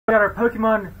We got our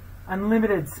Pokemon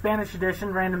Unlimited Spanish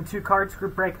Edition Random 2 Cards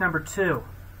Group Break number 2.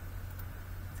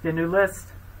 Let's get a new list.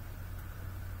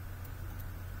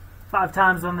 5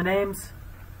 times on the names.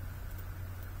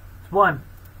 1,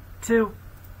 2,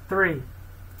 3,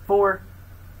 4,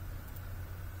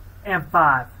 and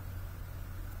 5.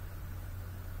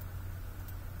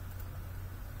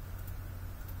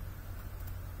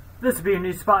 This will be a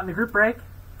new spot in the group break.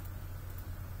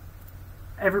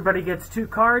 Everybody gets 2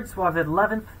 cards. We'll have the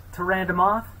 11th to random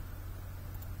off.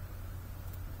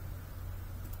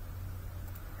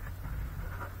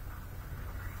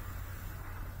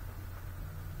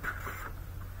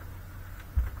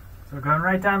 So we're going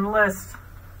right down the list.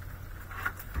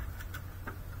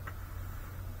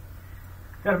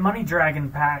 Got a Money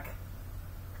Dragon pack.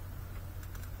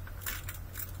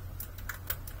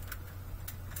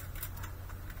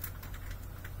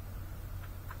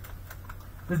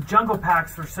 Those jungle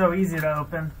packs were so easy to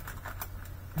open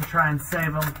and try and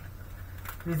save them.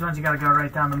 These ones you gotta go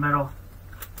right down the middle.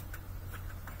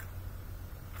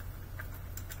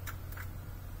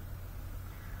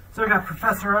 So we got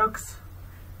Professor Oaks.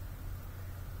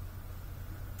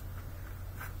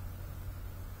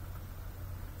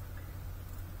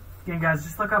 Again, guys,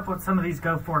 just look up what some of these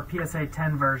go for, PSA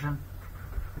 10 version.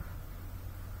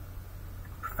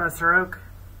 Professor Oak.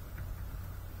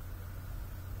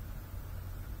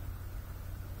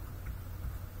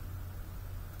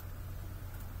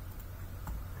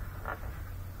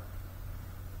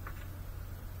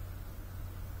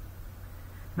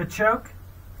 Machoke.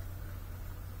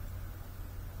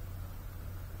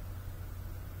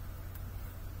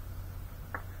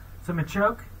 So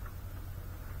Machoke.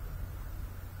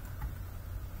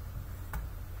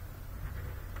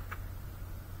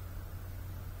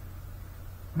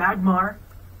 Magmar.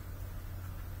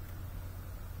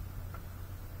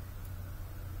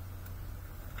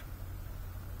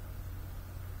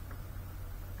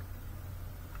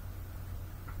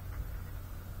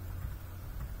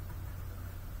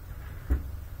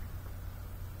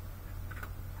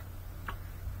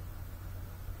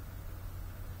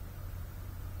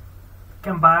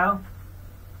 Gambile.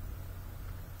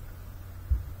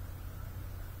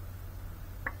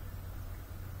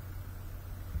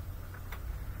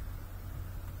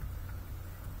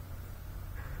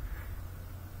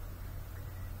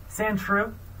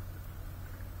 Sandshrew.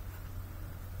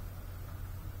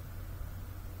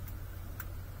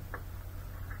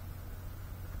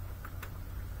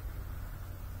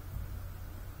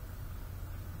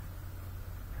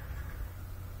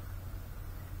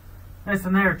 Nice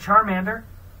one there, Charmander.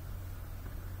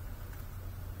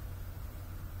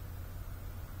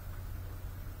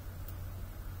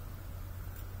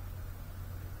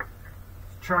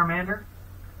 Charmander.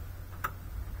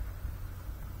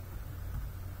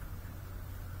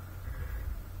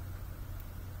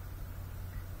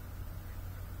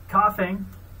 Coughing.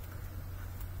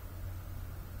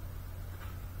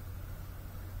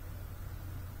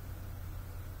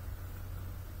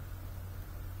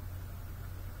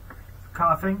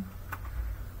 Coughing.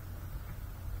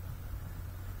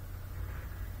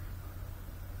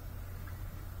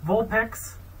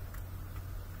 Vulpix.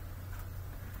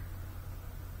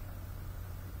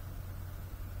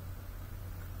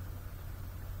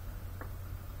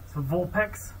 So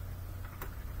Vulpix.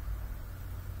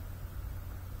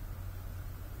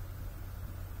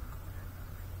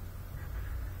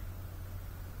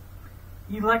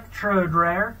 Electrode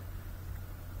Rare.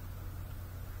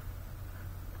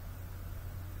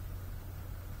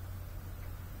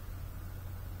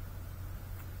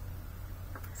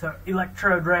 So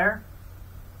Electrode Rare.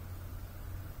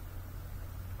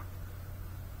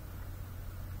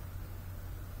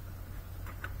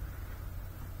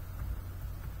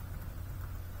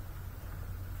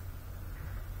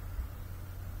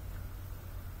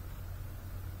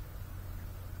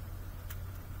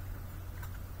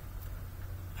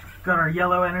 Got our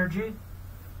Yellow Energy.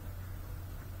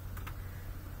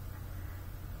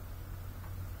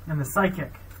 And the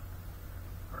Psychic.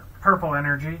 Or Purple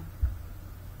Energy.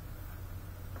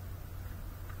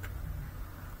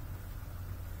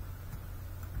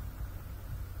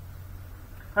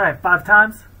 Alright, 5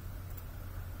 times.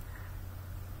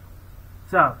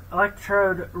 So,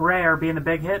 Electrode Rare being the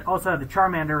big hit. Also, the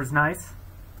Charmander is nice.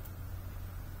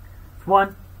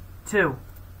 1, 2,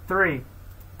 3,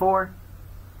 4,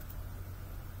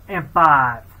 and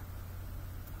 5.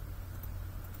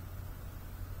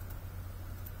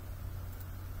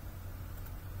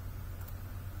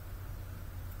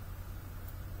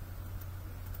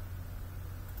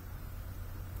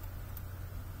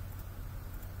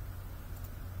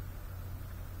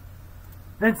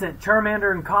 Vincent,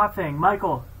 Charmander and Coughing.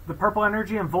 Michael, the purple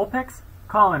energy and Vulpix,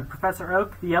 Colin, Professor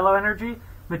Oak, the yellow energy,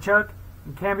 Machoke,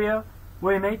 and Cambio,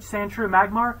 William H., Sandshrew,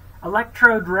 Magmar.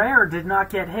 Electrode Rare did not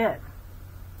get hit.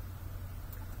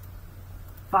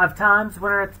 5 times,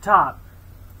 winner at the top.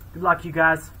 Good luck, you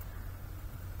guys.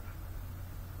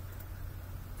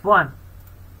 1,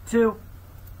 2,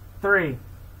 3,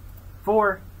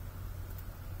 4,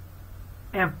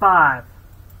 and 5.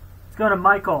 Let's go to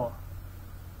Michael.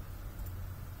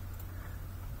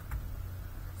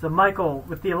 So Michael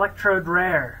with the Electrode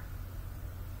Rare.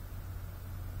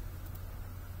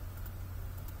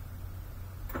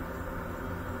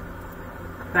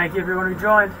 Thank you everyone who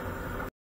joined.